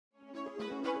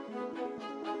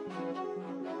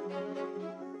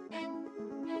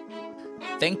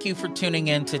Thank you for tuning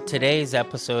in to today's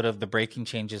episode of the Breaking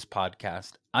Changes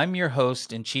podcast. I'm your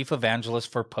host and chief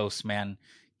evangelist for Postman,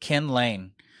 Ken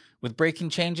Lane. With Breaking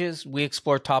Changes, we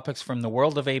explore topics from the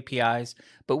world of APIs,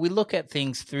 but we look at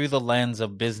things through the lens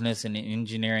of business and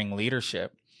engineering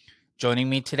leadership. Joining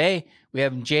me today, we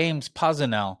have James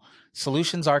Poznanel,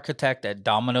 solutions architect at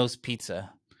Domino's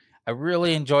Pizza. I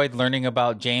really enjoyed learning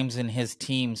about James and his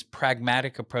team's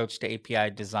pragmatic approach to API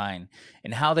design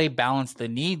and how they balance the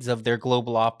needs of their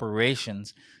global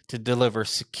operations to deliver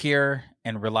secure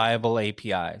and reliable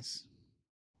APIs.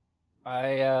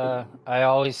 I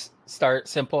always start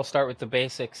simple, start with the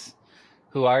basics.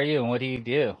 Who are you and what do you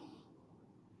do?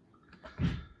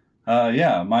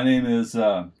 My name is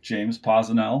James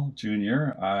Poznanel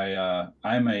Jr.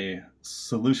 I'm a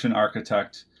solution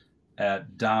architect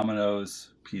at Domino's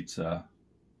Pizza.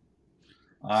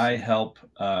 I help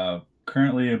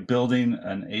currently building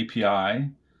an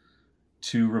API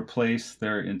to replace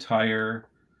their entire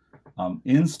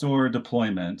in-store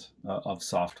deployment of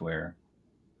software,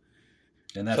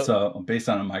 and that's based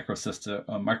on a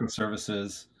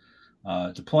microservices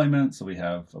deployment. So we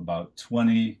have about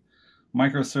 20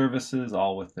 microservices,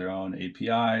 all with their own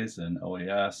APIs and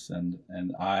OAS, and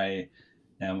I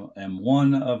am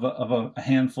one of a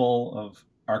handful of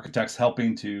architects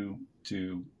helping to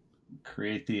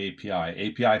create the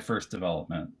API first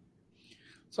development.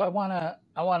 So when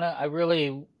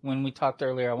we talked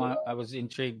earlier, I was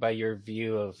intrigued by your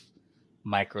view of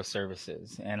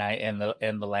microservices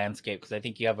and the landscape, because I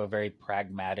think you have a very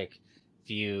pragmatic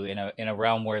view in a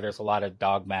realm where there's a lot of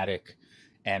dogmatic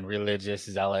and religious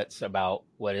zealots about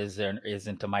what is there and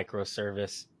isn't a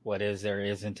microservice, what is there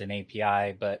isn't an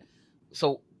API. But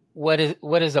so what is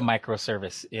a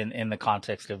microservice in the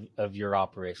context of your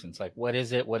operations? Like, what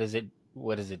is it? What does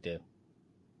it do?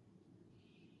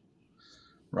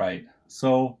 Right.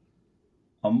 So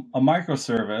a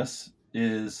microservice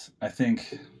is, I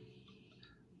think,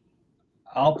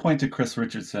 I'll point to Chris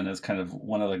Richardson as kind of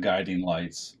one of the guiding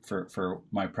lights for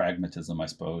my pragmatism, I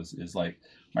suppose, is like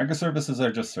microservices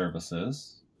are just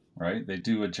services, right? They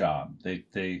do a job. They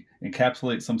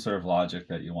encapsulate some sort of logic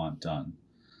that you want done.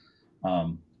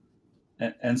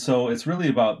 And so it's really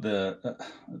about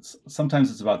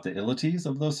sometimes it's about the ilities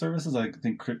of those services. I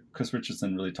think Chris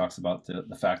Richardson really talks about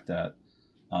the fact that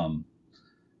um,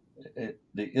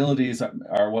 the ilities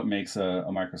are what makes a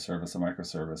microservice a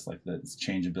microservice, like its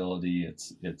changeability,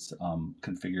 its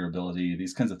configurability,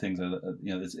 these kinds of things are,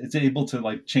 it's able to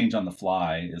like change on the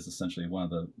fly is essentially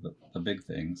one of the big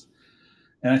things.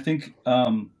 And I think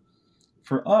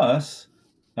for us,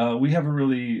 we have a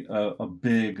really a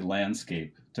big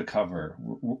landscape to cover.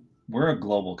 We're a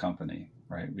global company,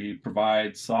 right? We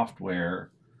provide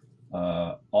software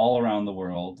all around the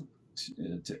world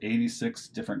to 86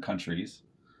 different countries,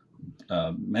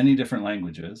 many different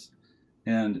languages.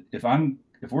 And if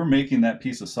we're making that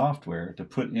piece of software to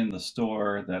put in the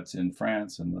store that's in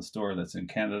France and the store that's in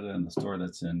Canada and the store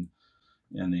that's in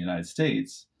the United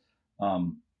States,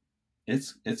 um,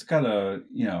 it's gotta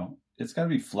it's gotta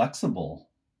be flexible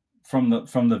from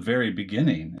the very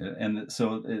beginning. And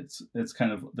so it's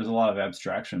kind of, there's a lot of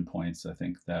abstraction points, I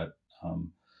think, that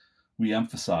we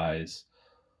emphasize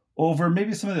over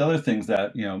maybe some of the other things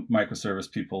that microservice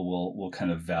people will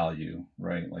kind of value,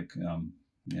 right? Like you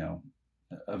know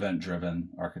event driven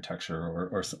architecture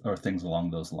or things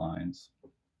along those lines.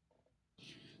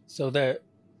 So there's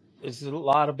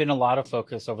been a lot of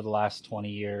focus over the last 20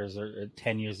 years or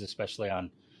 10 years especially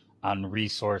on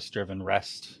resource driven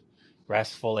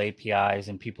restful APIs,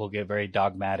 and people get very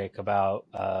dogmatic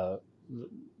about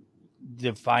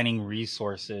defining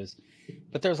resources.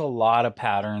 But there's a lot of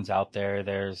patterns out there.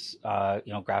 There's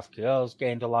GraphQL's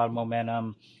gained a lot of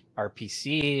momentum.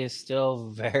 RPC is still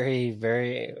very,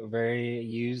 very, very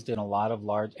used in a lot of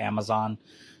large. Amazon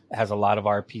has a lot of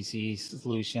RPC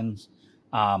solutions.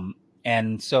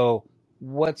 And so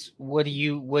what do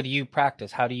you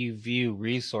practice? How do you view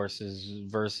resources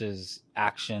versus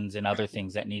actions and other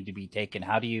things that need to be taken?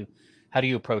 How do you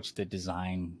approach the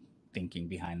design thinking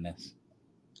behind this?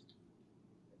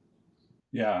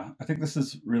 Yeah, I think this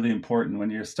is really important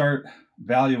when you start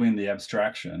valuing the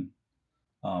abstraction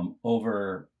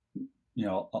over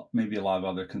maybe a lot of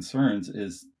other concerns.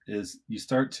 Is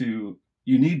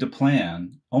you need to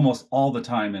plan almost all the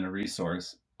time in a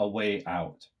resource a way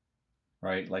out,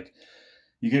 right? Like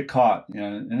you get caught,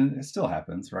 and it still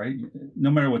happens, right?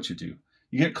 No matter what you do,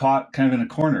 you get caught kind of in a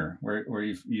corner where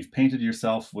you've painted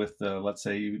yourself with let's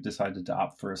say you decided to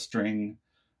opt for a string,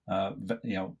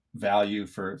 value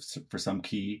for some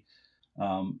key,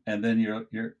 and then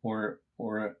you're or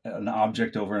an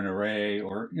object over an array,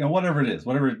 or whatever it is,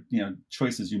 whatever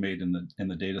choices you made in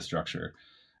the data structure,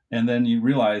 and then you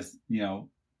realize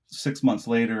 6 months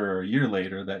later or a year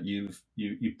later that you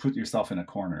put yourself in a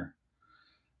corner.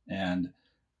 And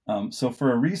so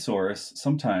for a resource,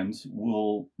 sometimes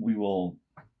we'll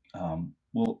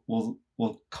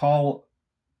call,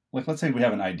 like, let's say we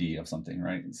have an ID of something,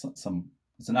 right?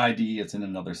 It's an ID, it's in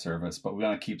another service, but we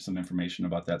want to keep some information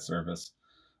about that service,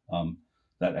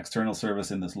 that external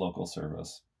service in this local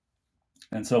service.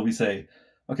 And so we say,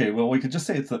 okay, well, we could just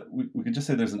say we could just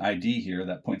say there's an ID here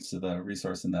that points to the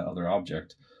resource in that other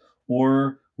object,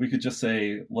 or we could just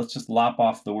say, let's just lop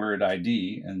off the word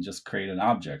ID and just create an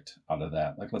object out of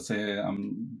that. Like, let's say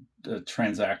a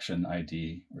transaction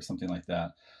ID or something like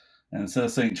that. And instead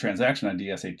of saying transaction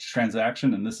ID, I say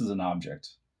transaction, and this is an object.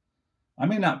 I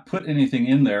may not put anything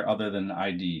in there other than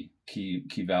ID,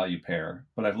 key value pair,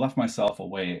 but I've left myself a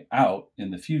way out in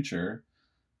the future.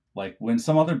 Like when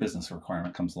some other business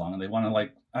requirement comes along and they want to,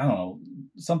 like, I don't know,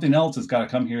 something else has got to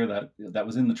come here that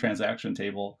was in the transaction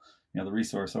table, the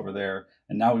resource over there,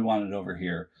 and now we want it over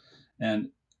here. And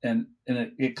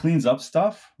it cleans up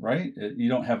stuff, right? You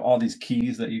don't have all these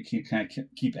keys that you kind of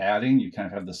keep adding. You kind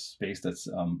of have this space that's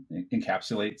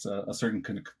encapsulates a certain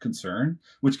concern,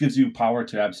 which gives you power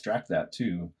to abstract that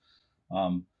too.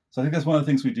 So I think that's one of the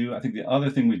things we do. I think the other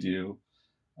thing we do,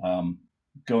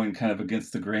 going kind of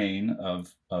against the grain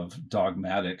of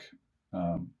dogmatic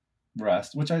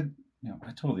rest, which I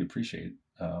totally appreciate,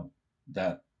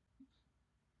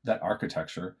 that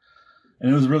architecture, and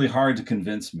it was really hard to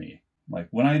convince me. Like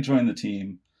when I joined the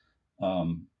team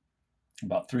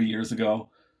about 3 years ago,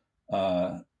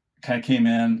 kind of came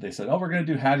in, they said, oh, we're going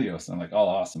to do Hadios. And I'm like, oh,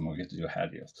 awesome, we'll get to do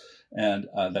Hadios. And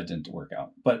that didn't work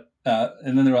out. But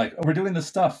and then they were like, oh, we're doing this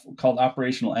stuff called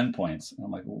operational endpoints. And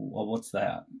I'm like, well, what's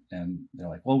that? And they're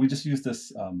like, well, we just use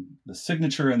this the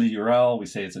signature in the URL. We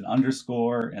say it's an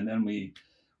underscore, and then we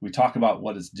talk about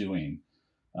what it's doing.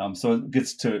 So it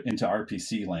gets into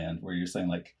RPC land, where you're saying,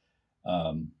 like,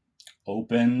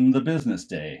 open the business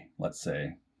day, let's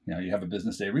say. You have a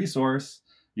business day resource.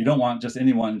 You don't want just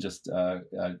anyone just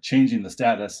changing the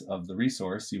status of the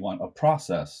resource. You want a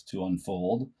process to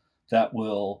unfold that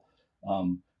will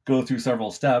go through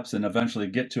several steps and eventually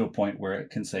get to a point where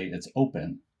it can say it's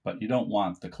open. But you don't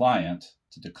want the client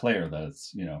to declare that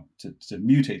it's, to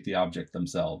mutate the object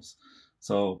themselves.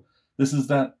 So this is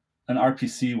an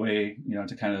RPC way,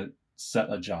 to kind of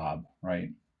set a job,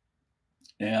 right?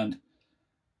 And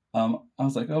I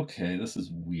was like, okay, this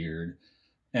is weird.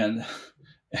 And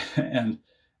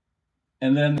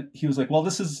and then he was like, well,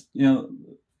 this is,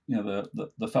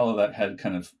 the fellow that had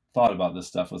kind of thought about this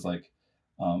stuff was like,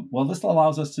 well, this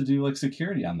allows us to do like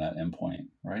security on that endpoint,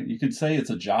 right? You could say it's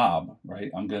a job,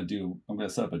 right? I'm going to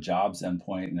set up a jobs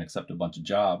endpoint and accept a bunch of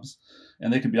jobs,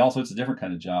 and they could be all sorts of different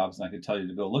kind of jobs. And I could tell you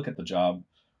to go look at the job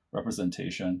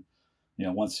representation,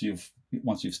 once you've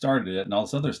started it and all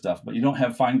this other stuff, but you don't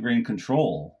have fine-grained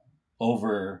control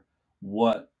over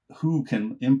who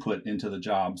can input into the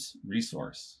jobs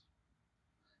resource.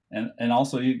 And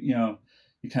also, you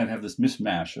kind of have this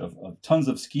mishmash of tons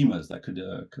of schemas that could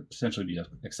potentially be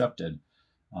accepted.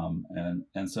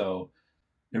 And so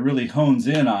it really hones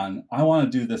in on, I want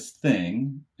to do this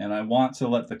thing, and I want to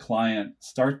let the client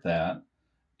start that,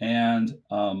 and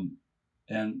I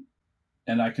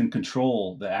can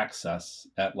control the access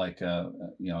at like a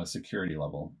security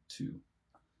level too.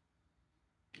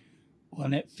 Well,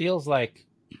 and it feels like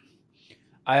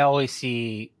I always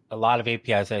see a lot of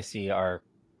APIs I see are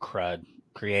CRUD: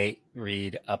 create,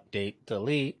 read, update,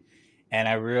 delete. And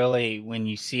I really, when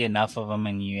you see enough of them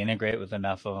and you integrate with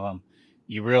enough of them,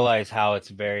 you realize how uh, it's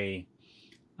very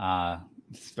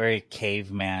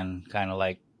caveman kind of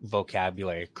like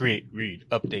vocabulary: create, read,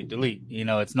 update, delete.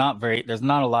 It's not there's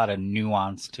not a lot of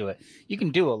nuance to it. You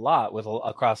can do a lot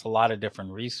across a lot of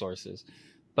different resources,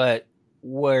 but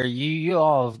where you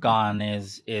all have gone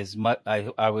is much,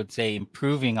 I would say,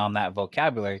 improving on that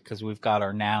vocabulary, because we've got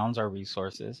our nouns, our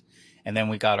resources, and then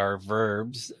we got our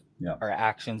verbs, Yeah. our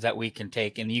actions that we can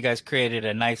take. And you guys created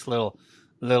a nice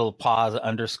little pause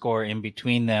underscore in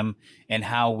between them, and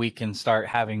how we can start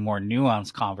having more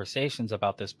nuanced conversations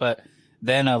about this. But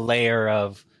then a layer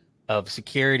of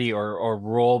security or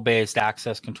role based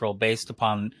access control based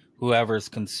upon whoever's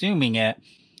consuming it.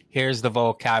 Here's the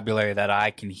vocabulary that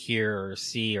I can hear or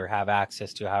see or have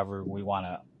access to, however we want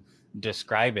to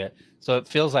describe it. So it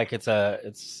feels like it's a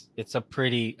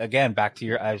pretty, again, back to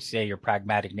your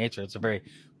pragmatic nature. It's a very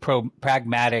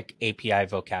pragmatic API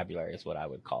vocabulary is what I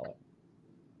would call it.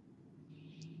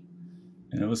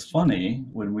 And it was funny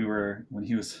when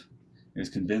he was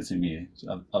convincing me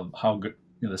of how good,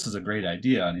 this is a great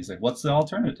idea. And he's like, what's the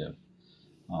alternative?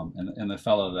 And the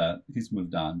fellow that he's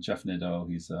moved on, Jeff Nadeau,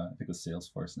 he's I think with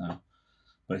Salesforce now,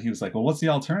 but he was like, well, what's the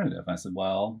alternative? I said,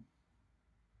 well,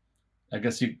 I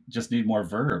guess you just need more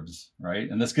verbs, right?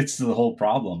 And this gets to the whole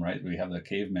problem, right? We have the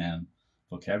caveman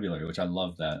vocabulary, which I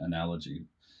love that analogy.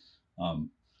 Um,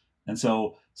 and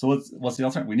so what's the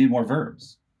alternative? We need more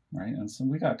verbs, right? And so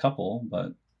we got a couple,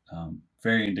 but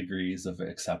varying degrees of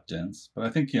acceptance. But I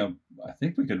think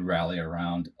we could rally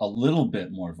around a little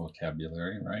bit more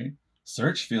vocabulary, right?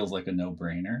 Search feels like a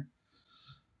no-brainer.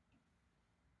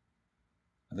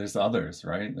 There's others,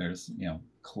 right? There's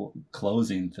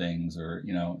closing things, or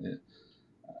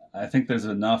I think there's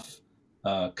enough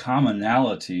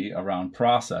commonality around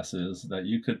processes that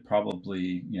you could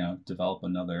probably develop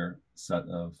another set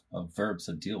of verbs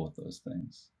to deal with those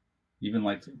things, even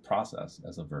like process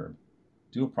as a verb.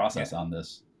 Do a process Yeah.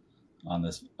 on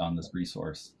this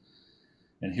resource,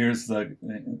 and here's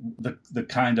the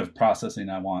kind of processing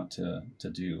I want to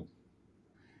do.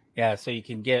 Yeah, so you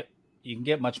can get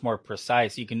much more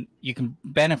precise. You can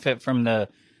benefit from the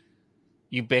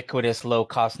ubiquitous low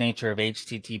cost nature of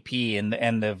HTTP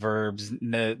and the verbs,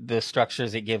 the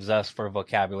structures it gives us for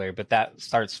vocabulary. But that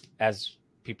starts, as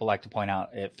people like to point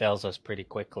out, it fails us pretty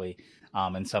quickly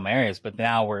in some areas. But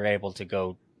now we're able to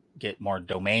go get more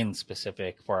domain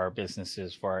specific for our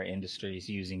businesses, for our industries,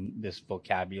 using this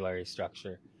vocabulary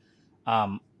structure.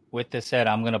 Um, with this said,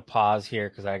 I'm going to pause here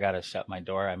because I got to shut my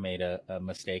door. I made a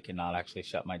mistake and not actually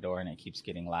shut my door, and it keeps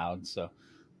getting loud. So,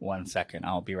 1 second,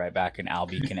 I'll be right back, and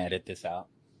Albie can edit this out.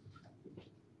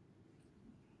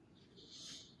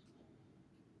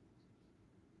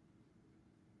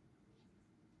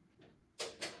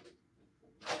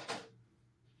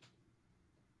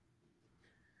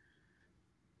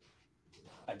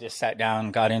 I just sat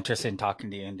down, got interested in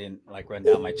talking to you, and didn't like run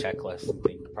down my checklist and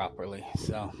think properly.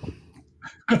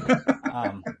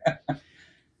 Um,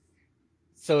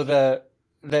 so the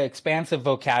expansive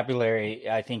vocabulary,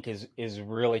 I think, is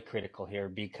really critical here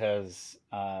because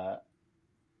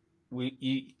we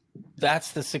you,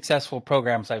 that's the successful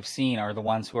programs I've seen are the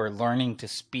ones who are learning to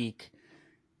speak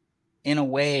in a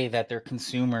way that their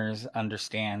consumers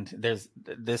understand.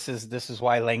 This is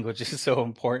why language is so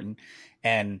important,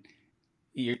 and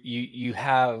you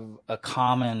have a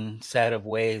common set of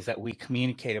ways that we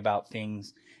communicate about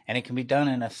things, and it can be done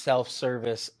in a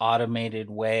self-service, automated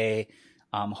way.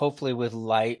 Hopefully, with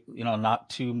light, not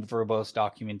too verbose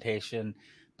documentation,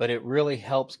 but it really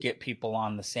helps get people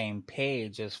on the same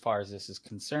page as far as this is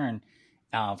concerned,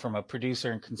 from a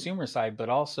producer and consumer side, but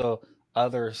also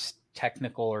other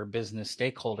technical or business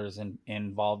stakeholders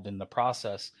involved in the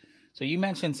process. So you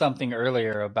mentioned something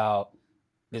earlier about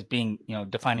this being,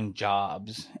 defining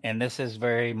jobs. And this is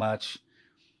very much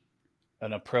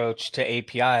an approach to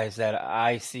APIs that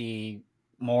I see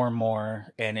more and more,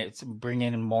 and it's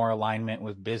bringing in more alignment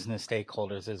with business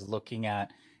stakeholders, is looking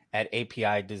at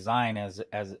API design as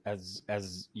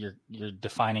you're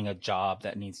defining a job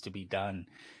that needs to be done.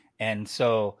 And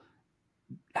so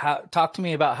talk to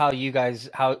me about how you guys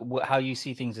how you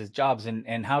see things as jobs,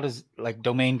 and how does, like,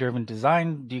 domain driven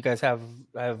design, do you guys have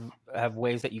have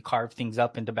ways that you carve things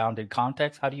up into bounded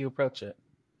context? How do you approach it?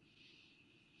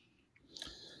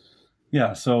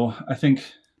 Yeah, so I think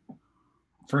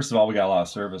first of all, we got a lot of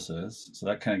services, so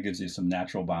that kind of gives you some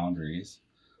natural boundaries.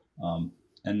 Um,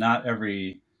 and not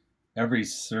every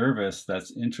service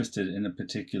that's interested in a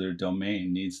particular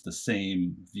domain needs the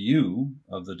same view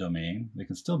of the domain. They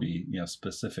can still be,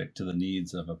 specific to the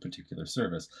needs of a particular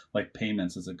service. Like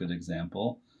payments is a good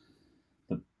example.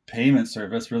 The payment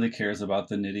service really cares about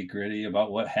the nitty gritty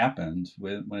about what happened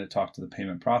when it talked to the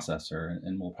payment processor,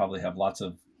 and we'll probably have lots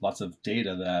of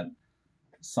data that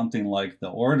something like the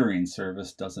ordering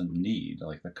service doesn't need,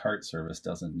 like the cart service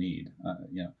doesn't need.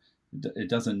 It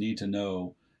doesn't need to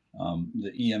know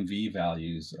the EMV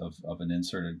values of an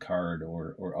inserted card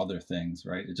or other things,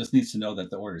 right? It just needs to know that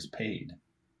the order is paid,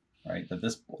 right? That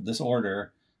this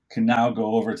order can now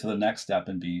go over to the next step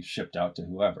and be shipped out to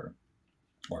whoever,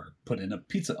 or put in a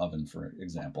pizza oven, for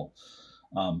example.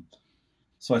 Um,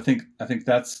 so I think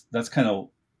that's kind of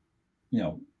you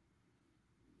know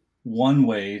one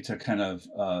way to kind of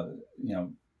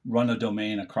run a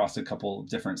domain across a couple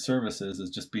different services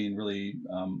is just being really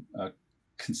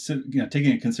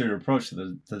taking a considered approach to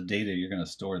the data you're going to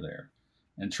store there,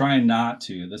 and trying not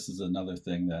to. This is another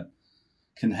thing that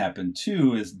can happen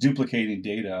too, is duplicating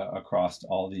data across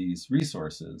all these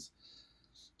resources.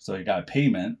 So you got a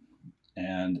payment,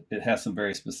 and it has some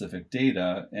very specific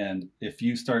data, and if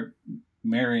you start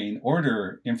marrying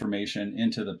order information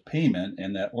into the payment,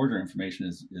 and that order information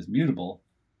is mutable,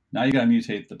 now you got to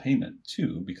mutate the payment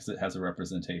too, because it has a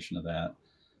representation of that.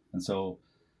 And so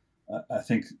I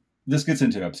think this gets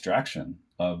into abstraction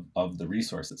of the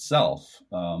resource itself.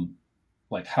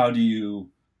 Like how do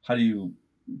you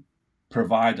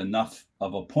provide enough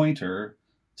of a pointer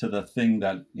to the thing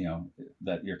that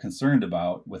that you're concerned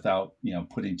about without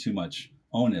putting too much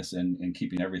onus in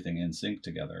keeping everything in sync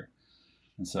together.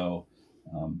 And so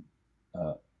um,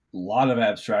 a lot of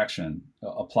abstraction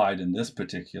applied in this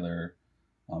particular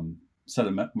um, set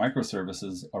of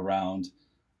microservices around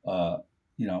uh,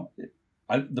 you know it,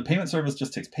 the payment service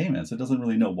just takes payments. It doesn't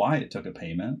really know why it took a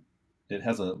payment. It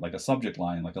has a subject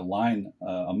line, like a line,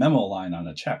 a memo line on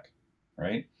a check,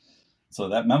 right? So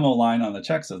that memo line on the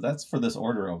check says that's for this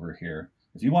order over here.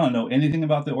 If you want to know anything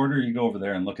about the order, you go over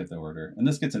there and look at the order. And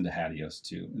this gets into Hadios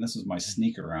too. And this was my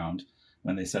sneak around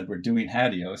when they said we're doing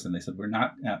Hadios, and they said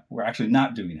we're actually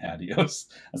not doing Hadios.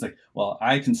 I was like, well,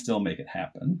 I can still make it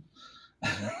happen.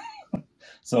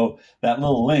 So that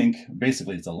little link,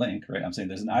 basically it's a link, right? I'm saying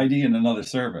there's an ID in another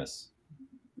service.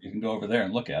 You can go over there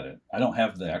and look at it. I don't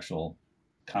have the actual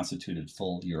constituted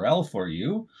full URL for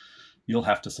you. You'll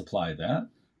have to supply that.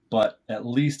 But at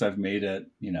least I've made it,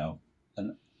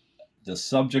 the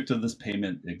subject of this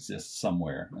payment exists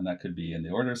somewhere. And that could be in the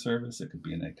order service, it could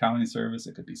be in the accounting service,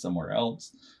 it could be somewhere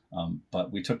else.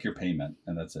 But we took your payment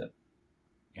and that's it.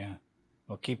 Yeah.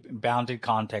 Well, keep bounded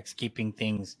context, keeping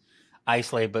things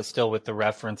isolated, but still with the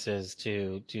references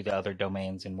to the other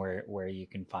domains and where you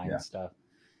can find Yeah. stuff.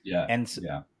 Yeah. And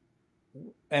Yeah.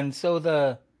 and so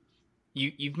the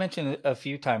you've mentioned a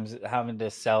few times having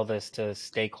to sell this to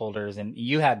stakeholders, and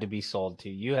you had to be sold to.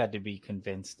 You had to be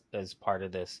convinced as part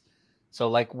of this. So,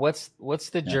 like,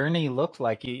 what's the Yeah. journey looked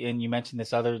like? And you mentioned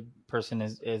this other person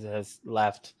has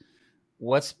left.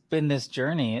 What's been this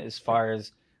journey as far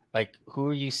as like who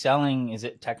are you selling? Is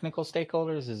it technical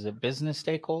stakeholders? Is it business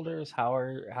stakeholders?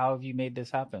 How have you made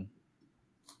this happen?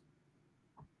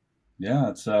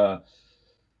 Yeah.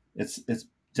 It's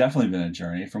definitely been a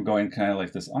journey from going kind of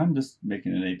like this. I'm just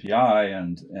making an API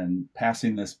and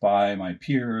passing this by my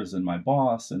peers and my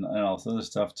boss and all this other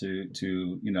stuff to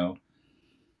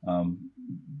um,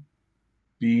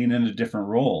 being in a different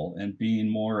role and being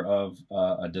more of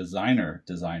a designer,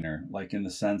 like in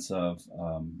the sense of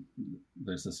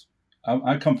there's this.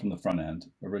 I come from the front end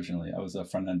originally. I was a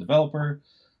front end developer.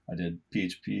 I did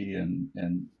PHP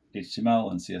and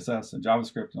HTML and CSS and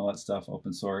JavaScript and all that stuff,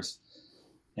 open source.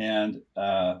 And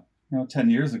 10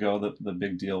 years ago, the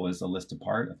big deal was a list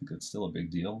apart. I think it's still a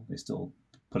big deal. They still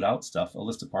put out stuff, a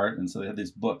list apart. And so they had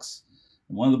these books.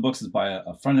 And one of the books is by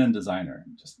a front end designer,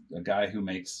 just a guy who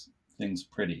makes things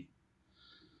pretty.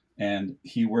 And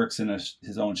he works in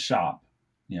his own shop,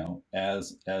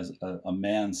 as a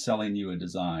man selling you a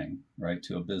design, right,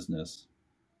 to a business.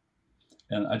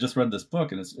 And I just read this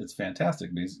book, and it's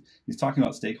fantastic because he's talking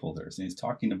about stakeholders, and he's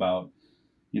talking about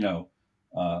you know,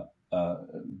 uh, uh,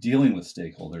 dealing with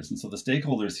stakeholders. And so the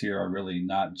stakeholders here are really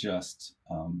not just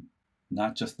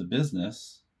the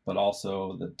business, but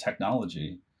also the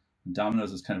technology. And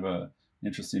Domino's is kind of a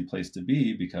interesting place to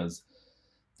be because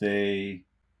they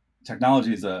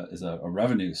technology is a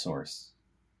revenue source.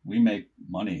 We make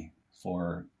money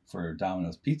for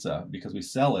Domino's Pizza because we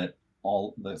sell it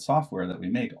all the software that we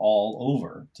make all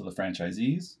over to the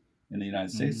franchisees in the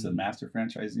United States, the Mm, master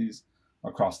franchisees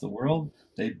across the world.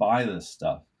 They buy this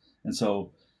stuff, and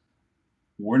so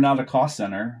we're not a cost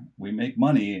center. We make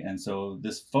money, and so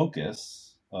this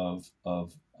focus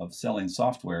of selling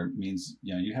software means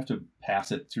you have to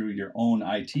pass it through your own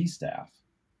IT staff,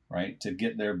 right, to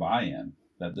get their buy-in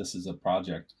that this is a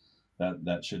project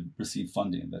that should receive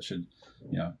funding, that should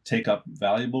take up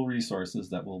valuable resources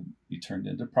that will be turned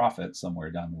into profit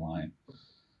somewhere down the line.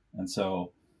 And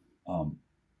so um,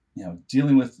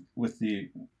 dealing with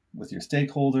your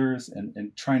stakeholders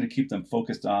and trying to keep them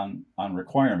focused on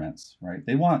requirements, right?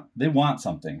 They want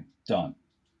something done.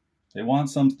 They want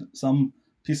some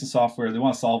piece of software. They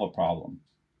want to solve a problem.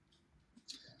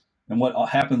 And what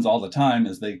happens all the time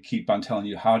is they keep on telling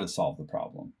you how to solve the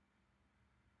problem,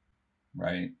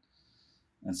 right?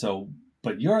 And so,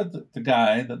 but you're the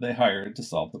guy that they hired to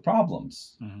solve the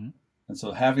problems. mm-hmm. And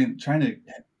so trying to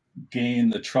gain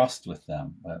the trust with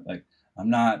them, like I'm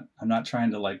not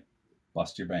trying to like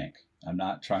bust your bank. I'm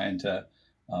not trying to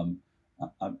um,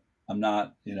 I'm, I'm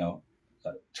not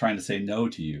trying to say no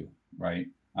to you, right?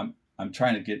 I'm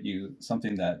trying to get you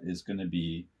something that is going to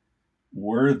be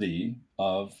worthy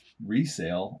of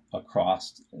resale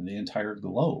across the entire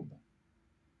globe,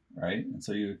 right? And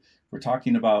so we're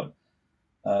talking about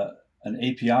uh, an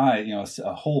API,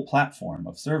 a whole platform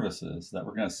of services that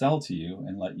we're going to sell to you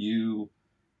and let you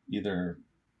either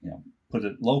put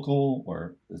it local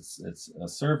or it's a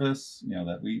service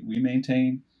that we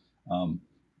maintain.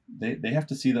 they have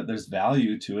to see that there's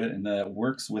value to it and that it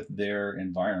works with their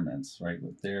environments, right?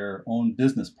 With their own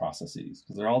business processes,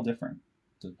 because they're all different.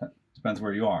 Depends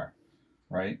where you are,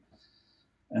 right?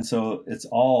 And so it's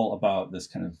all about this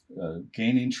kind of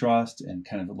gaining trust and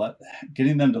kind of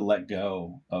getting them to let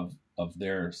go of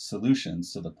their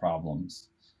solutions to the problems.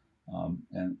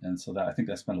 And so that I think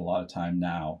I spend a lot of time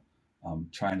now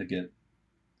trying to get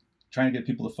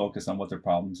people to focus on what their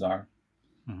problems are,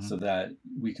 so that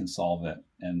we can solve it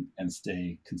and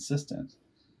stay consistent.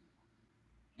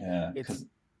 Because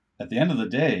at the end of the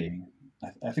day,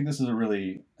 I think this is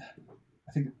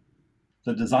I think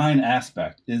the design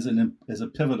aspect is a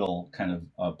pivotal kind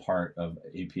of part of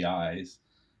APIs.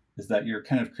 Is that you're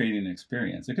kind of creating an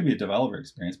experience. It could be a developer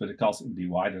experience, but it could also be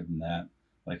wider than that,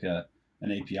 like an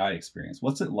API experience.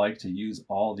 What's it like to use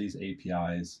all these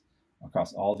APIs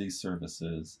across all these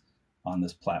services on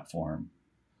this platform,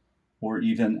 or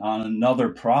even on another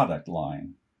product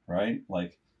line, right?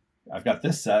 Like I've got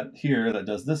this set here that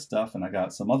does this stuff, and I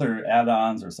got some other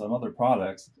add-ons or some other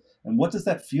products. And what does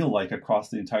that feel like across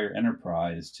the entire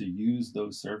enterprise to use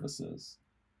those services?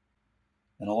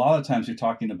 And a lot of times you're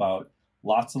talking about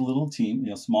lots of little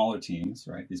teams, smaller teams,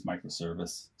 right? These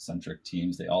microservice centric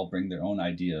teams, they all bring their own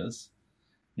ideas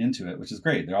into it, which is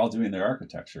great. They're all doing their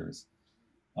architectures,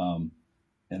 and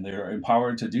they're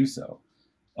empowered to do so.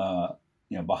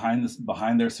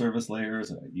 Behind their service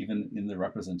layers, even in the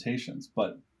representations.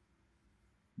 But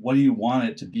what do you want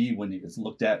it to be when it's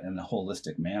looked at in a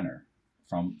holistic manner,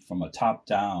 from a top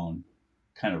down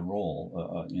kind of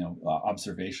role,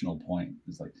 observational point?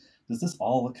 It's like, does this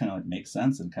all kind of like make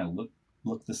sense and kind of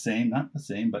look the same? Not the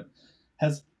same, but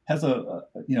has a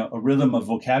rhythm of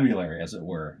vocabulary, as it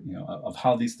were, of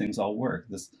how these things all work.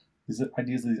 These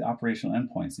ideas of these operational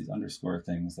endpoints, these underscore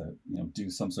things that do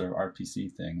some sort of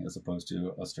RPC thing as opposed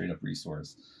to a straight up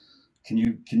resource. Can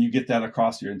you get that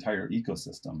across your entire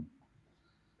ecosystem?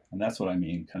 And that's what I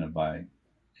mean kind of by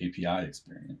API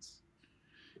experience.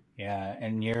 Yeah,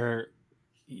 and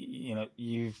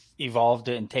you've evolved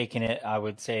it and taken it. I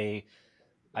would say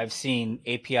I've seen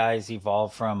APIs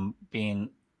evolve from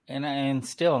being, and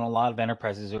still in a lot of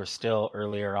enterprises who are still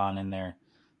earlier on in their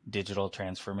digital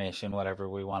transformation, whatever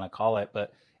we want to call it.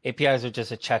 But APIs are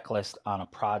just a checklist on a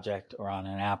project or on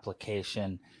an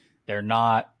application. They're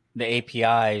not, the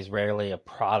API is rarely a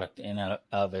product in and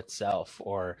of itself,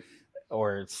 or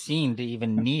seen to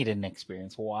even need an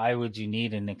experience. Why would you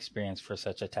need an experience for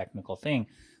such a technical thing?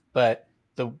 But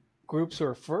the groups who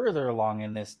are further along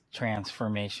in this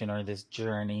transformation or this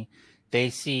journey,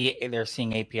 they're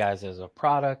seeing APIs as a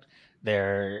product.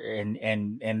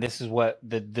 And this is what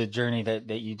the journey that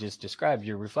you just described,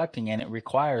 you're reflecting, and it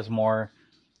requires more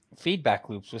feedback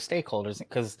loops with stakeholders,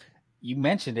 because you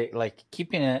mentioned it, like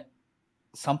keeping it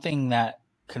something that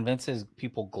convinces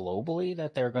people globally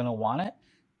that they're going to want it.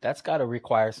 That's got to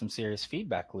require some serious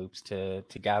feedback loops to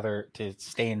gather, to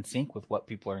stay in sync with what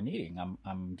people are needing.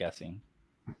 I'm guessing.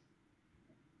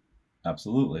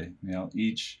 Absolutely.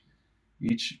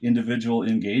 Each individual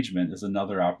engagement is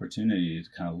another opportunity to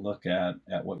kind of look at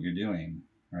what you're doing,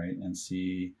 right? And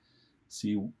see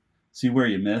where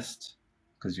you missed,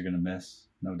 because you're going to miss,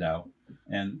 no doubt.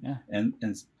 And Yeah.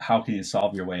 and how can you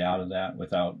solve your way out of that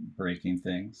without breaking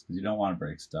things, because you don't want to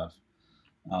break stuff.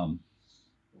 Um,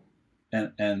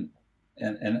 and and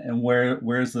and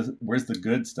where's the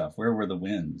good stuff? Where were the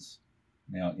wins?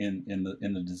 In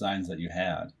the designs that you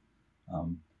had.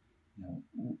 Um,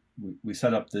 we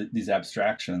set up these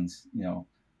abstractions,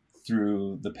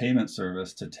 through the payment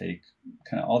service to take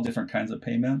kind of all different kinds of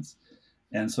payments.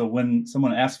 And so when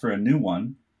someone asks for a new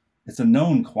one, it's a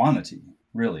known quantity,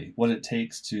 really, what it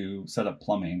takes to set up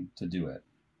plumbing to do it.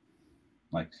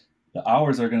 Like the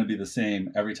hours are going to be the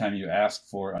same every time you ask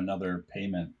for another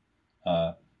payment,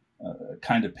 uh,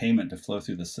 kind of payment to flow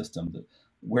through the system.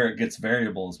 Where it gets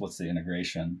variable is what's the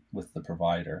integration with the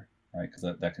provider, right?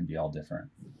 Because that can be all different.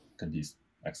 Could be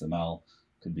XML,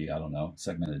 could be, I don't know,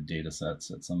 segmented data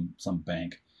sets at some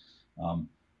bank. Um,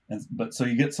 but so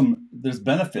you get there's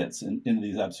benefits in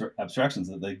these abstractions,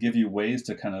 that they give you ways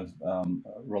to kind of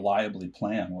reliably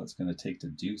plan what it's going to take to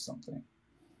do something.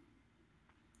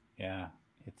 Yeah.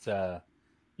 It's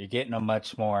you're getting a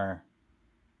much more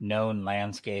known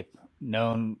landscape,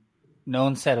 known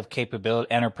set of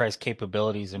enterprise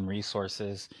capabilities and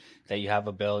resources that you have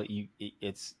ability.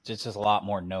 It's just a lot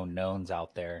more known knowns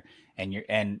out there,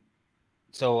 and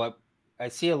so I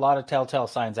see a lot of telltale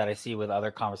signs that I see with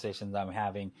other conversations I'm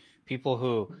having. People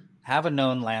who have a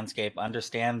known landscape,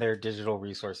 understand their digital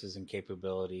resources and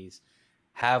capabilities,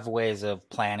 have ways of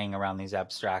planning around these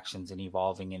abstractions and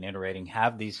evolving and iterating,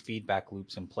 have these feedback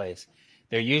loops in place.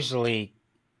 They're usually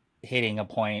hitting a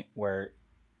point where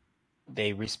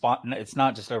they respond. It's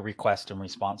not just a request and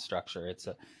response structure.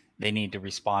 They need to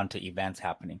respond to events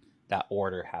happening that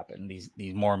order happen. These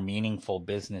more meaningful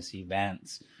business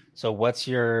events. So what's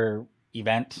your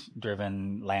event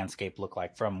driven landscape look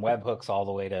like from webhooks all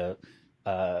the way to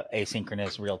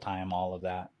asynchronous, real time, all of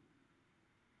that?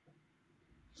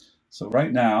 So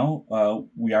right now,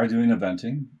 we are doing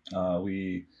eventing.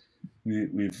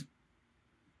 We've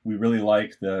we really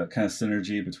like the kind of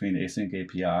synergy between async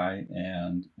API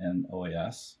and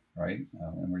OAS, right?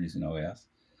 And we're using OAS,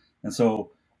 and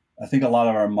so I think a lot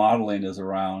of our modeling is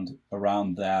around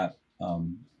that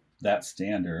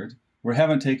standard. We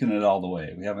haven't taken it all the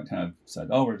way. We haven't kind of said,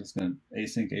 oh, we're just going to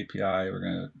async API. We're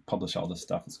going to publish all this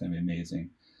stuff. It's going to be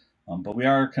amazing. But we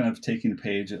are kind of taking a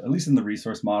page, at least in the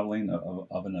resource modeling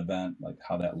of an event, like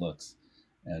how that looks,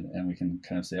 and we can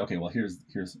kind of say, okay, well, here's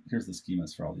the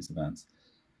schemas for all these events,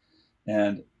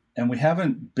 and we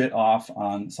haven't bit off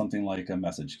on something like a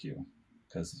message queue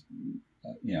because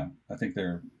I think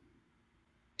they're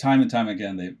time and time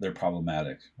again they're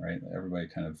problematic, right? Everybody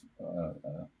kind of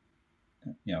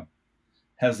you know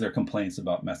has their complaints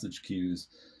about message queues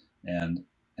and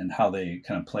how they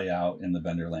kind of play out in the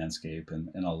vendor landscape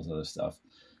and all this other stuff.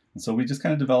 And so we just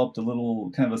kind of developed a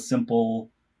little kind of a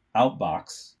simple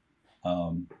outbox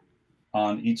um,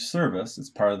 on each service.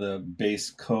 It's part of the base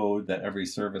code that every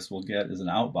service will get is an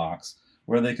outbox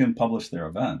where they can publish their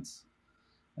events.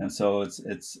 And so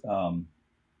it's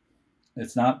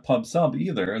not pub sub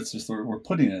either. It's just we're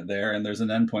putting it there, and there's an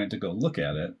endpoint to go look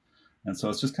at it. And so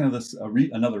it's just kind of this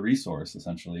another resource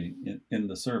essentially in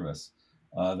the service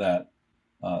that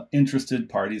interested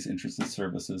parties, interested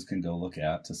services can go look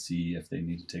at to see if they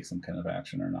need to take some kind of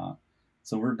action or not.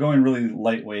 So we're going really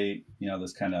lightweight.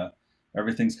 This kind of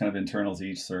everything's kind of internal to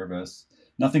each service.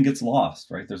 Nothing gets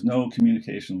lost, right? There's no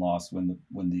communication loss when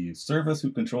the service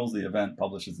who controls the event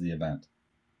publishes the event.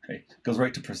 Right, it goes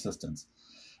right to persistence,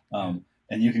 Yeah.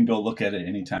 and you can go look at it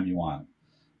anytime you want.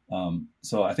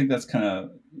 So I think that's kind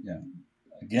of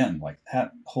again like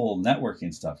that whole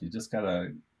networking stuff. You just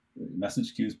gotta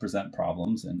message queues present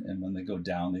problems, and when they go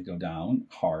down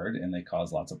hard, and they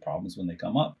cause lots of problems when they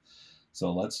come up.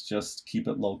 So let's just keep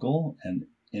it local, and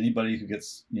anybody who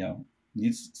gets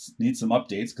needs some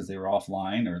updates because they were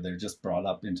offline or they're just brought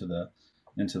up into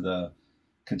the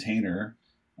container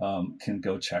can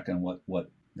go check on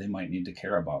what they might need to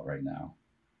care about right now.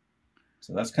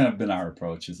 So that's kind of been our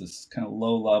approach: is this kind of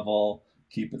low level,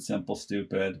 keep it simple,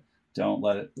 stupid. Don't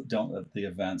let the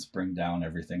events bring down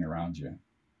everything around you.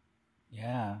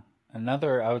 Yeah.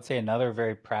 I would say another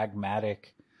very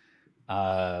pragmatic,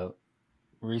 uh,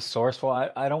 resourceful.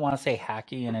 I don't want to say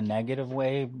hacky in a negative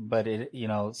way, but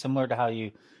similar to how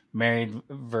you married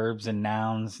verbs and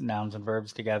nouns and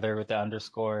verbs together with the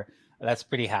underscore. That's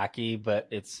pretty hacky, but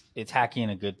it's hacky in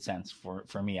a good sense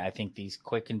for me. I think these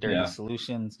quick and dirty Yeah,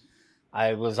 solutions.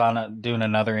 I was doing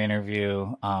another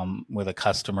interview with a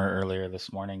customer earlier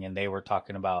this morning, and they were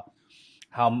talking about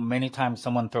how many times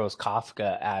someone throws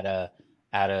Kafka at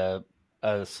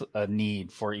a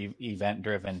need for event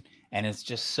driven, and it's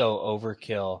just so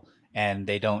overkill, and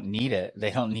they don't need it.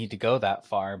 They don't need to go that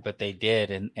far, but they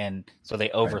did, and so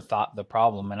they right. overthought the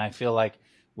problem. And I feel like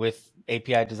with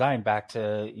API design, back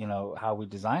to how we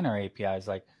design our APIs,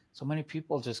 like so many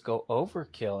people just go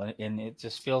overkill, and it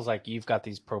just feels like you've got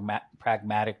these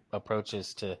pragmatic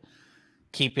approaches to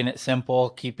keeping it simple,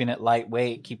 keeping it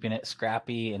lightweight, keeping it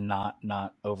scrappy, and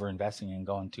not over investing and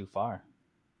going too far.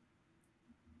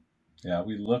 Yeah,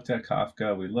 we looked at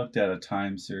Kafka. We looked at a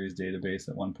time series database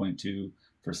at 1.2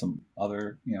 for some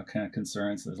other kind of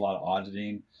concerns. There's a lot of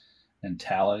auditing and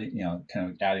tally, kind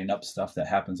of adding up stuff that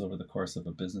happens over the course of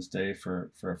a business day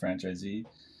for a franchisee,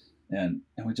 and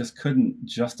we just couldn't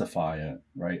justify it,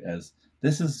 right? As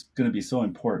this is going to be so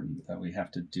important that we have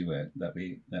to do it, that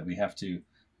we have to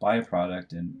buy a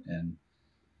product and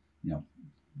you know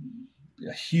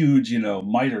a huge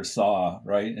miter saw,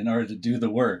 right, in order to do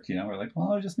the work. We're like,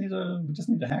 well, we just need a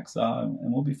hacksaw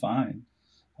and we'll be fine.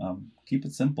 Keep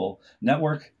it simple.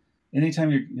 Network. Anytime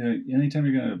you're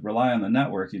going to rely on the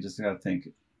network, you just got to think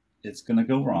it's going to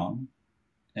go wrong.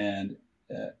 And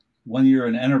when you're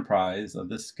an enterprise of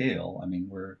this scale, I mean,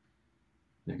 we're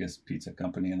the biggest pizza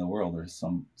company in the world or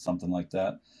something like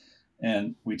that,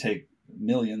 and we take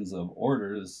millions of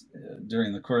orders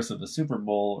during the course of a Super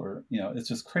Bowl, or it's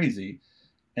just crazy,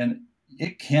 and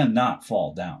it cannot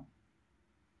fall down.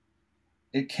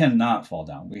 It cannot fall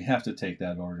down. We have to take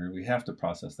that order. We have to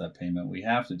process that payment. We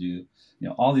have to do,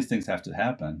 all these things have to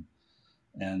happen.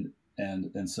 And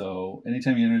so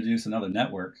anytime you introduce another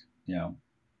network,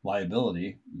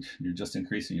 liability, you're just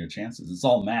increasing your chances. It's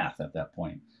all math at that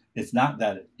point. It's not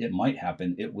that it might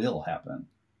happen; it will happen.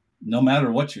 no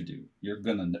matter what you do, you're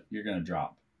gonna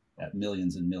drop at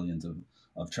millions and millions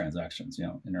of transactions,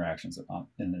 interactions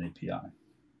in an API.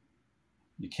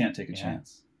 You can't take a Yeah.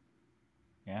 chance.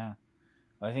 Yeah.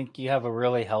 I think you have a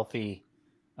really healthy,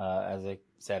 as I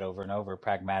said over and over,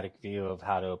 pragmatic view of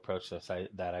how to approach this.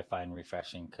 That I find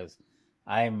refreshing because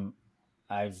I'm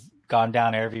I've gone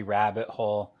down every rabbit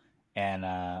hole and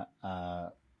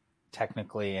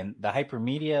technically and the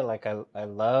hypermedia. Like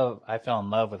I fell in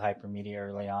love with hypermedia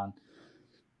early on,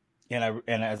 and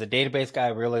as a database guy, I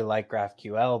really like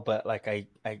GraphQL, but like I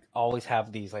always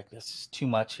have these like this is too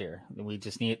much here. We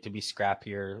just need it to be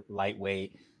scrappier,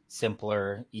 lightweight,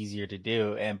 simpler, easier to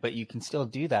do. And but you can still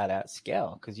do that at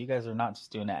scale because you guys are not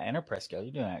just doing that enterprise scale,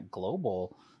 you're doing that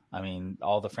global. I mean,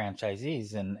 all the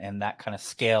franchisees and that kind of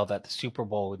scale that the Super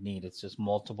Bowl would need. It's just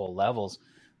multiple levels,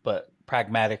 but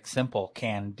pragmatic, simple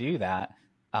can do that.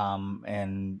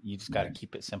 And you just got to Right.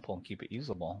 keep it simple and keep it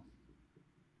usable.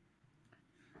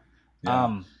 Yeah.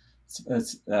 Um,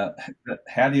 It's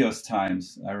Hadios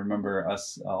times. I remember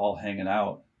us all hanging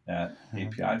out at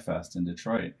API Fest in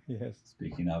Detroit. Yes.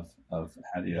 Speaking of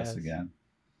Hadios Yes. again,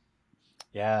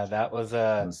 Yeah, that was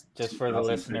that was just for the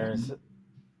listeners. 2015.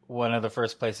 One of the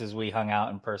first places we hung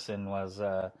out in person was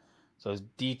so it was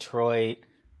Detroit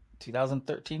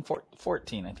 2013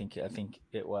 14 I think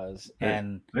it was.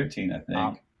 And 13, I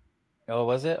um think. oh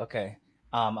was it? Okay.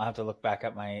 I have to look back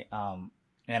at my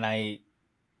and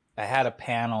I had a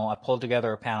panel. I pulled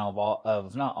together a panel of all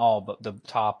of not all, but the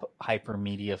top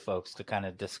hypermedia folks to kind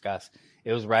of discuss.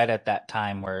 It was right at that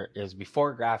time where it was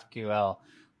before GraphQL,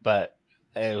 but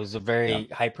it was a Yeah. very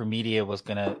hypermedia was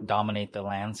going to dominate the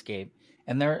landscape.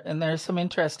 And there's some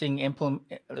interesting implement.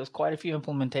 There's quite a few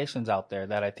implementations out there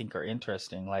that I think are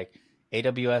interesting. Like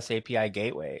AWS API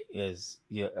Gateway is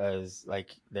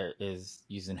like there is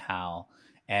using HAL,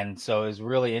 and so it's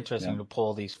really Yeah. interesting to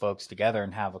pull these folks together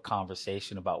and have a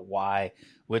conversation about why,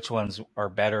 which ones are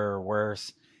better or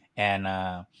worse. And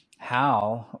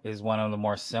how is one of the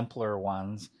more simpler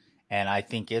ones. And I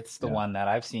think it's the Yeah. one that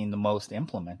I've seen the most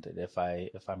implemented, if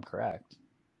I'm correct.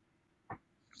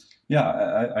 Yeah.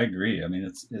 I agree. I mean,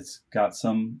 it's got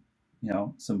some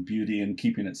beauty in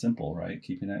keeping it simple, right?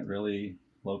 Keeping it really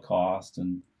low cost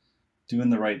and doing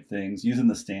the right things, using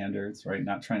the standards, right?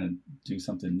 Not trying to do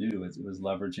something new. It was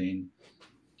leveraging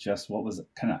just what was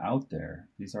kind of out there.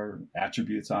 These are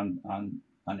attributes on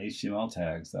HTML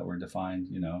tags that were defined,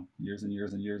 years and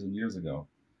years and years and years ago.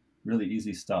 Really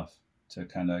easy stuff to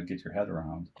kind of get your head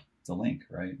around. It's a link,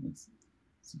 right? It's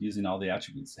using all the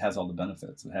attributes. It has all the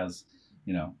benefits. It has,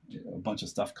 a bunch of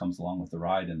stuff comes along with the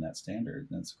ride in that standard,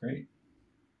 and it's great.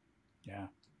 Yeah,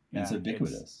 And it's yeah, it's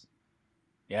ubiquitous.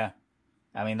 yeah.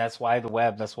 I mean, that's why the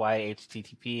web. That's why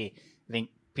HTTP. I think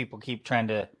people keep trying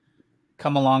to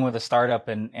come along with a startup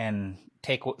and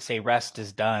take say REST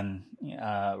is done,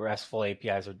 RESTful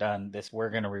APIs are done. This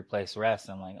we're going to replace REST.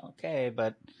 I'm like, okay,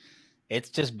 but it's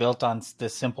just built on the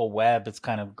simple web. It's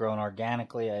kind of grown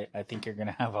organically. I think you're going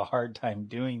to have a hard time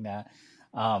doing that.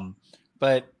 Um,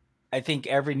 but I think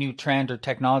every new trend or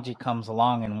technology comes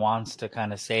along and wants to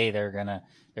kind of say they're gonna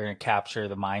capture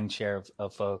the mind share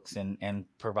of folks and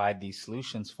provide these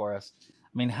solutions for us.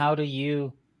 I mean, how do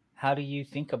you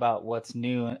think about what's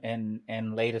new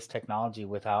and latest technology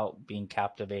without being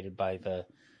captivated by the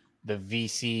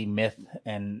VC myth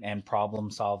and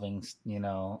problem solving,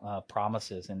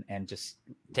 promises and just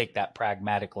take that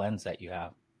pragmatic lens that you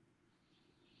have.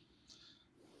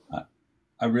 I,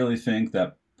 I really think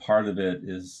that part of it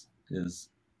is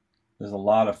there's a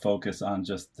lot of focus on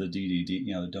just the DDD,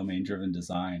 the domain driven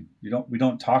design. We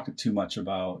don't talk too much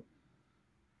about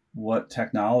what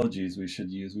technologies we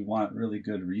should use. We want really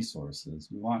good resources.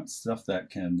 We want stuff that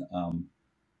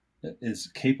that is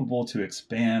capable to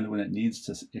expand when it needs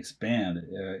to expand.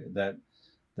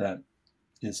 That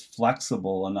is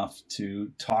flexible enough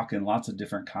to talk in lots of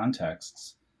different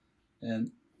contexts,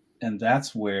 and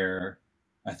that's where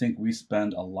I think we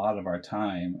spend a lot of our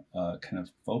time kind of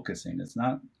focusing. It's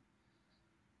not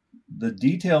the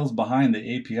details behind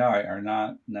the API are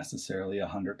not necessarily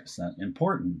 100%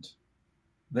 important,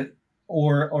 that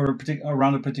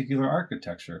around a particular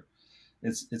architecture.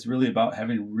 It's really about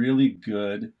having really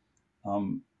good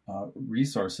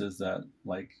resources that,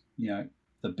 like,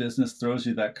 the business throws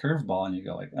you that curveball and you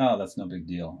go like, oh, that's no big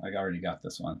deal. I already got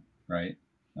this one, right?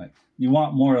 Like, you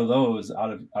want more of those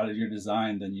out of your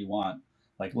design than you want,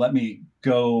 like, let me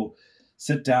go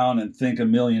sit down and think a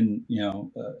million,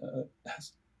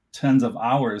 tens of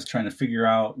hours trying to figure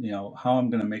out, how I'm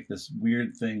going to make this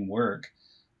weird thing work.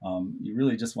 You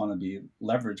really just want to be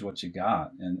leverage what you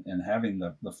got, and having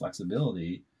the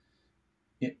flexibility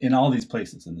in all these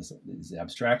places, in these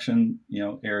abstraction,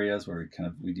 areas where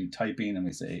we do typing and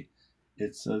we say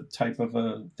it's a type of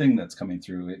a thing that's coming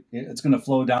through. It's going to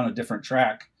flow down a different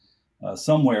track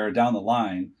somewhere down the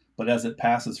line, but as it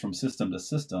passes from system to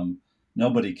system,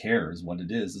 nobody cares what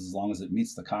it is as long as it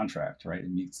meets the contract, right?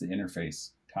 It meets the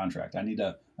interface contract. I need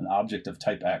an object of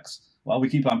type X. Well, we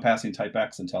keep on passing type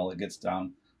X until it gets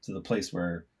down to the place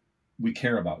where we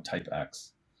care about type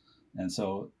X. And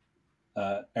so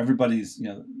everybody's,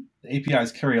 the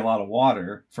APIs carry a lot of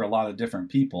water for a lot of different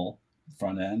people,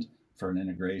 front end for an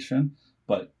integration,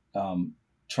 but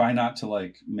try not to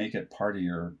like make it part of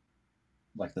your,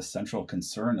 like the central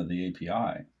concern of the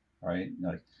API, right?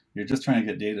 Like you're just trying to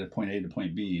get data to point A to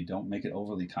point B. Don't make it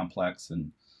overly complex.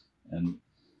 And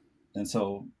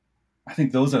so I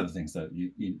think those are the things that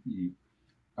you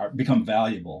become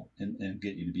valuable and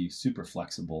get you to be super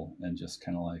flexible and just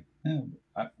kind of like,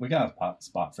 we got a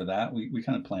spot for that. We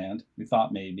kind of planned. We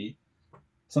thought maybe.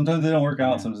 Sometimes they don't work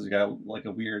out. Sometimes you got like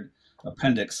a weird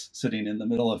appendix sitting in the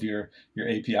middle of your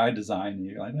API design, and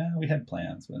you're like, we had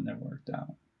plans, but it never worked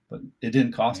out. But it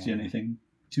didn't cost you anything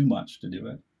too much to do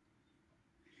it.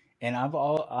 And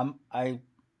I've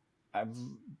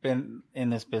been in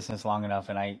this business long enough,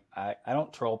 and I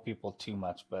don't troll people too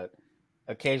much, but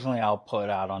occasionally I'll put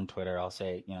out on Twitter, I'll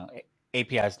say,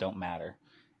 APIs don't matter.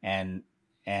 And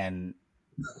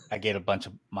I get a bunch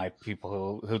of my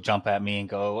people who jump at me and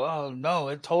go, oh no,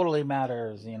 it totally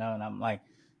matters, and I'm like,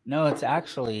 no, it's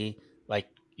actually like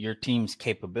your team's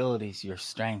capabilities, your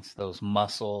strengths, those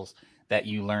muscles that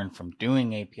you learn from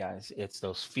doing APIs. It's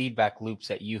those feedback loops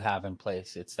that you have in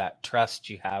place. It's that trust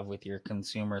you have with your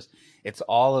consumers. It's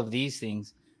all of these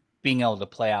things being able to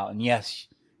play out. And yes,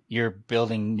 you're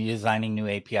designing new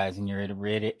APIs and you're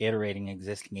iterating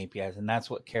existing APIs, and that's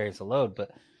what carries the load.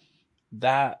 But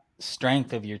that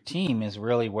strength of your team is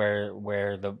really where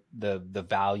the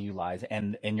value lies,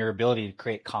 and your ability to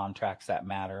create contracts that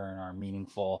matter and are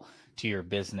meaningful to your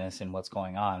business and what's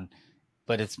going on.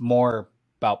 But it's more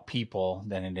about people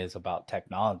than it is about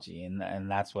technology, and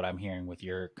that's what I'm hearing with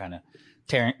your kind of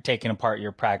taking apart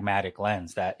your pragmatic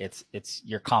lens, that it's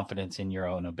your confidence in your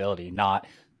own ability, not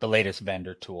the latest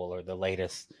vendor tool or the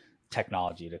latest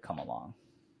technology to come along.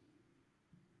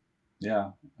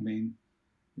 Yeah, I mean,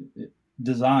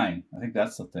 design. I think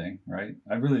that's the thing, right?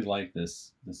 I really like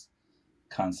this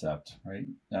concept, right?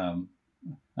 I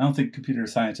don't think computer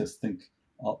scientists think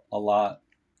a lot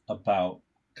about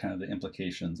kind of the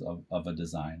implications of a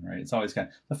design, right? It's always kind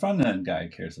of the front end guy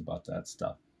cares about that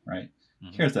stuff, right?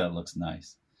 Mm-hmm. Cares that it looks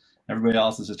nice. Everybody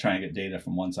else is just trying to get data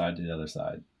from one side to the other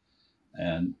side,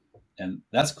 and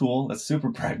that's cool. That's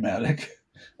super pragmatic.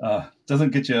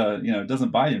 Doesn't get you,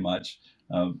 doesn't buy you much,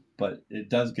 but it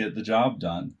does get the job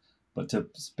done. But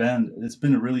it's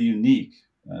been a really unique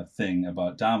thing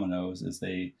about Domino's is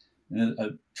a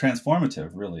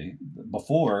transformative, really.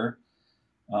 Before,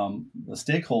 the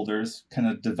stakeholders kind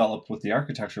of developed what the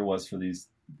architecture was for these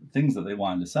things that they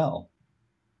wanted to sell,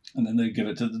 and then they give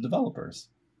it to the developers.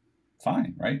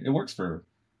 Fine, right? It works for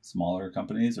smaller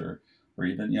companies or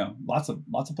even lots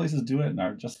of places do it and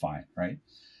are just fine, right?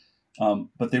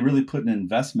 But they really put an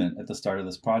investment at the start of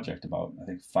this project about, I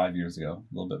think, 5 years ago,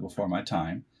 a little bit before my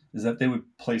time, is that they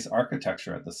would place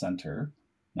architecture at the center,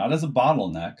 not as a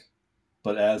bottleneck,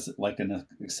 but as like an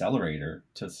accelerator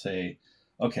to say,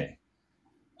 okay,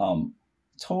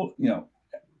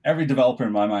 every developer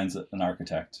in my mind is an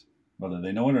architect, whether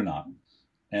they know it or not.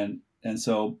 And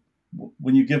so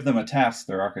when you give them a task,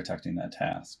 they're architecting that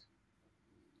task.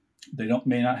 They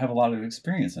may not have a lot of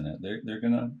experience in it. They're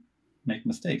going to make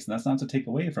mistakes. And that's not to take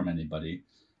away from anybody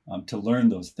to learn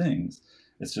those things.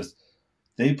 It's just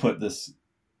they put this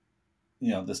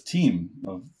team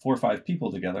of 4 or 5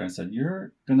 people together and said,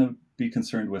 you're going to be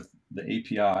concerned with the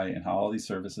API and how all these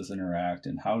services interact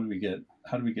and how do we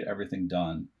get everything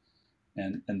done.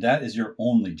 And that is your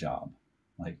only job.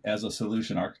 Like as a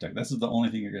solution architect, this is the only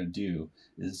thing you're going to do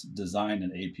is design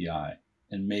an API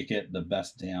and make it the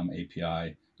best damn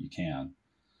API you can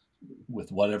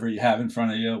with whatever you have in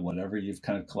front of you, whatever you've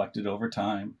kind of collected over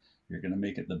time. You're going to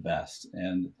make it the best.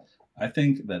 And I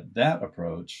think that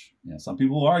approach, some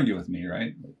people will argue with me,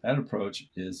 right? That approach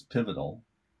is pivotal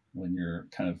when you're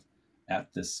kind of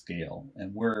at this scale,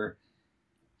 and we're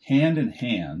hand in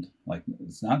hand. Like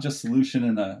it's not just solution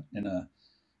in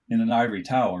an ivory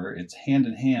tower. It's hand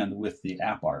in hand with the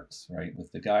app arcs, right?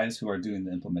 With the guys who are doing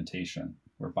the implementation.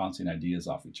 We're bouncing ideas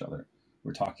off each other.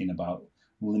 We're talking about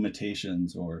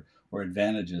limitations or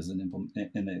advantages in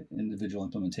the individual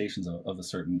implementations of a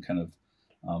certain kind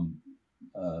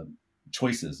of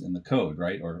choices in the code,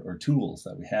 right? Or tools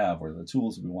that we have, or the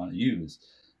tools we want to use.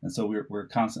 And so we're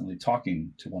constantly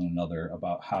talking to one another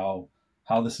about how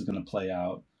this is going to play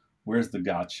out. Where's the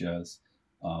gotchas?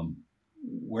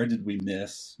 Where did we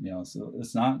miss? So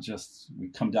it's not just we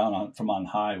come down from on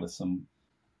high with some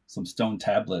stone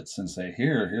tablets and say,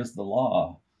 here's the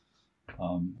law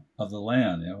of the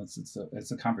land.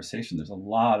 It's a conversation. There's a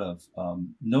lot of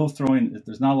no throwing.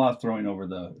 There's not a lot of throwing over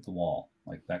the wall,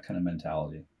 like that kind of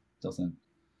mentality. Doesn't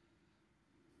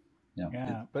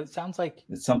Yeah, but it sounds like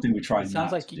it's something we try it sounds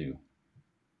not like to do.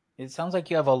 it sounds like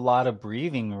you have a lot of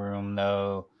breathing room,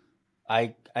 though.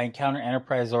 I encounter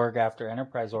enterprise org after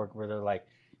enterprise org where they're like,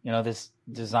 this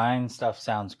design stuff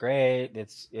sounds great.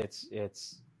 It's,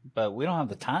 but we don't have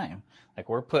the time. Like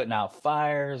we're putting out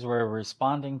fires, we're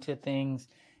responding to things,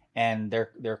 and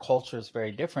their culture is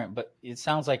very different. But it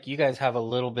sounds like you guys have a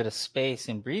little bit of space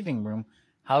and breathing room.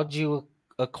 How'd you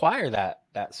acquire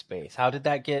that space? How did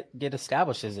that get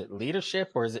established? Is it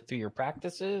leadership or is it through your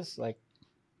practices? Like,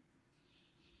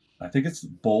 I think it's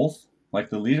both. Like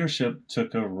the leadership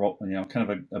took a role, kind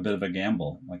of a bit of a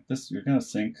gamble. Like this, you're going to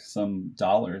sink some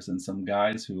dollars in some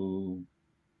guys who,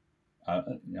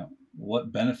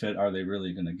 what benefit are they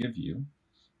really going to give you,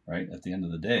 right? At the end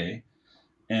of the day,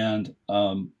 and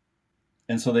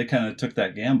so they kind of took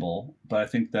that gamble. But I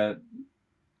think that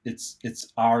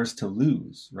it's ours to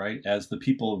lose, right? As the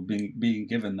people being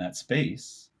given that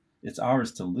space, it's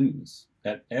ours to lose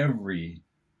at every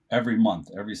month,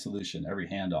 every solution, every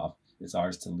handoff. It's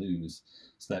ours to lose.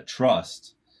 So that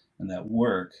trust and that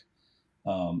work,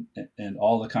 and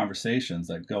all the conversations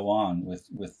that go on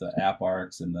with the app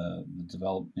arcs and the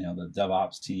develop, the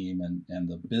DevOps team and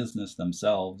the business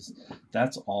themselves.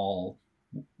 That's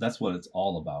what it's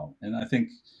all about. And I think,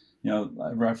 I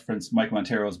referenced Mike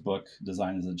Montero's book,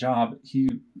 Design as a Job. He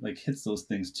like hits those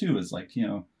things too. Is like,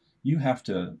 you have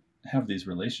to have these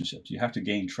relationships. You have to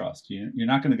gain trust. You're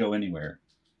not going to go anywhere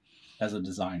as a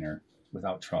designer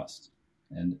without trust.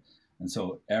 And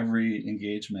so every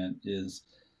engagement is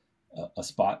a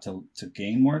spot to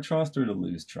gain more trust or to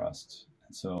lose trust.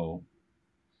 And so,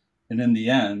 and in the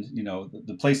end,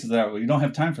 the places that you don't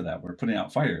have time for that, we're putting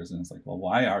out fires. And it's like, well,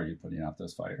 why are you putting out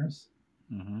those fires?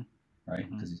 mm-hmm, Right?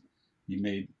 mm-hmm. Because you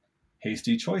made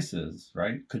hasty choices,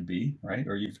 right? Could be, right?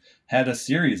 Or you've had a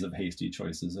series of hasty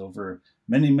choices over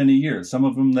many, many years, some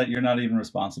of them that you're not even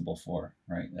responsible for,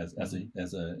 right? As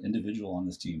a individual on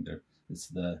this team, it's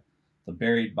the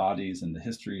buried bodies and the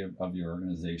history of your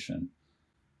organization,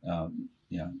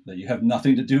 that you have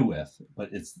nothing to do with, but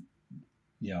it's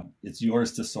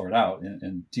yours to sort out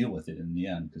and deal with it in the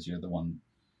end, because you're the one,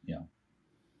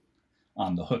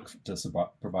 on the hook to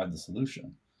provide the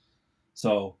solution.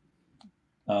 So,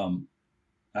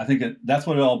 I think that's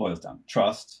what it all boils down: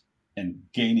 trust, and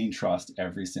gaining trust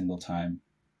every single time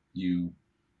you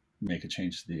make a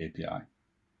change to the API.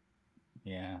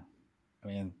 Yeah. I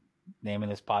mean, name of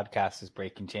this podcast is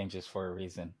Breaking Changes for a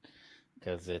reason,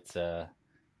 because it's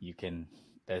you can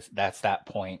that's that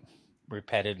point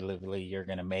repetitively you're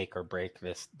going to make or break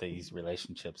these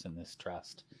relationships and this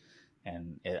trust.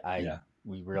 And Yeah.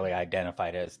 we really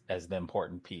identified as the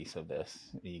important piece of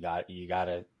this. You got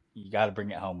to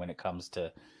bring it home when it comes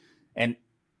to, and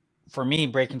for me,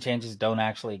 breaking changes don't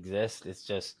actually exist. It's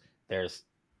just there's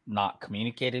not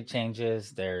communicated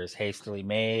changes. There's hastily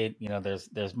made.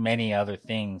 There's many other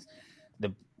things.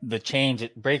 The the change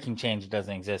breaking change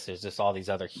doesn't exist. There's just all these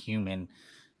other human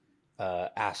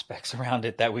aspects around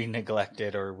it that we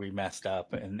neglected or we messed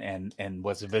up, and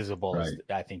what's visible is,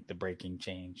 Right. I think, the breaking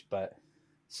change. But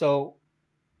so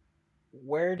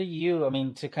where do you, I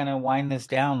mean, to kind of wind this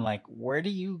down, like where do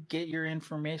you get your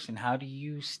information? How do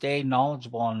you stay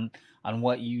knowledgeable on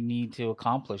what you need to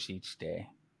accomplish each day?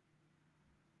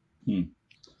 Hmm.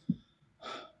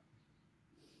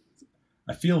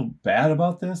 I feel bad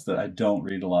about this, that I don't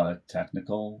read a lot of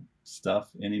technical stuff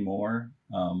anymore.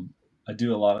 I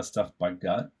do a lot of stuff by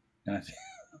gut, and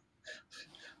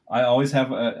I always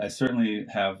have. I certainly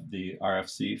have the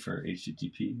RFC for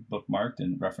HTTP bookmarked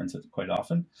and reference it quite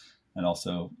often, and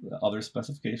also other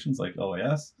specifications like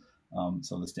OAS.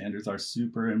 So the standards are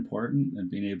super important, and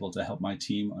being able to help my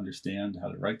team understand how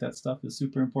to write that stuff is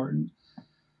super important.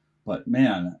 But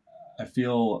man, I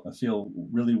feel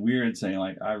really weird saying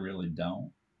like I really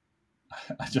don't.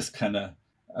 I just kind of,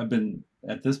 I've been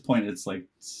at this point, it's like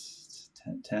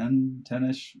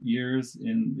 10-ish years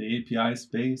in the API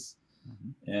space,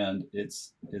 Mm-hmm. and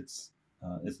it's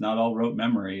not all rote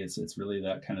memory. It's really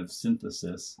that kind of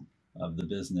synthesis of the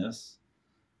business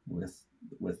with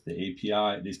the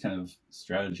API, these kind of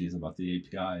strategies about the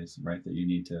APIs, right? That you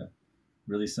need to,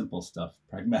 really simple stuff,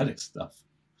 pragmatic stuff.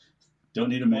 Don't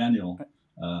need a Well, manual,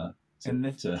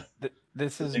 and to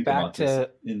this is think back about this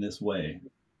to in this way.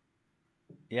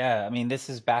 Yeah, I mean, this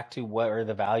is back to where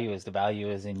the value is. The value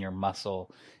is in your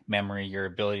muscle memory, your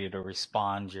ability to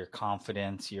respond, your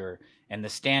confidence, and the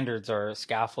standards are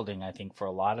scaffolding, I think, for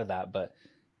a lot of that. But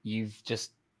you've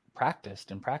just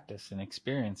practiced and practiced and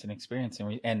experienced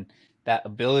and that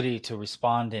ability to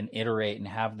respond and iterate and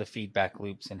have the feedback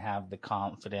loops and have the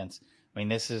confidence. I mean,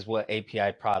 this is what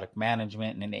API product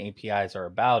management and APIs are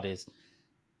about, is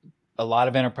a lot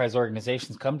of enterprise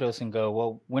organizations come to us and go,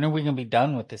 well, when are we going to be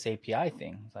done with this API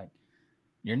thing? It's like,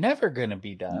 you're never going to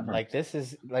be done. Never. Like, this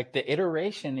is like the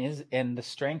iteration is, and the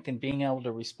strength in being able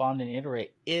to respond and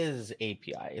iterate is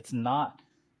API. It's not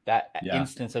that Yeah.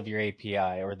 instance of your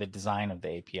API or the design of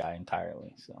the API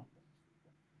entirely. So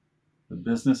The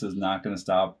business is not going to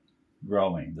stop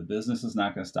growing. The business is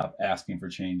not going to stop asking for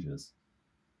changes.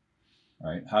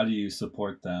 Right? How do you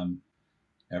support them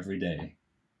every day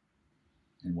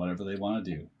in whatever they want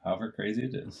to do, however crazy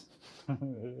it is?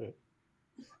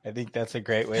 I think that's a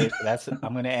great way.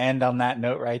 I'm going to end on that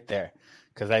note right there,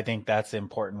 because I think that's an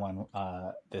important one.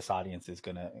 This audience is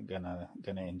gonna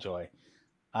enjoy.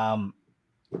 Um,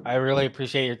 I really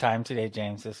appreciate your time today,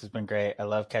 James. This has been great. I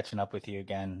love catching up with you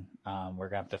again. We're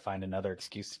gonna have to find another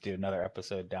excuse to do another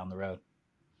episode down the road.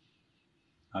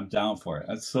 I'm down for it.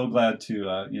 I'm so glad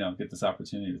to get this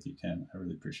opportunity with you, Ken. I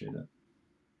really appreciate it.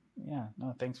 Yeah,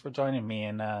 no, thanks for joining me,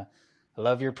 and I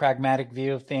love your pragmatic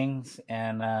view of things,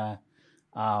 and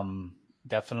um,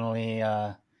 definitely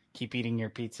keep eating your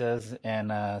pizzas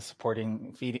and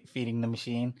feeding the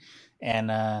machine.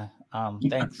 And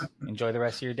thanks. Enjoy the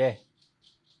rest of your day.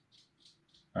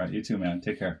 All right, you too, man.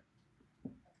 Take care.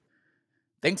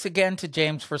 Thanks again to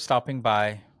James for stopping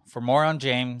by. For more on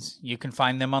James, you can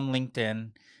find them on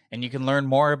LinkedIn, and you can learn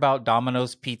more about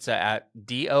Domino's Pizza at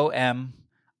dominos.com.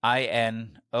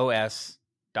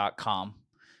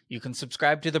 You can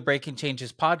subscribe to the Breaking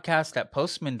Changes podcast at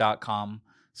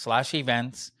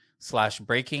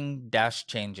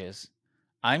postman.com/events/breaking-changes.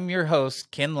 I'm your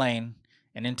host, Ken Lane,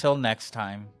 and until next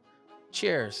time,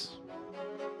 cheers.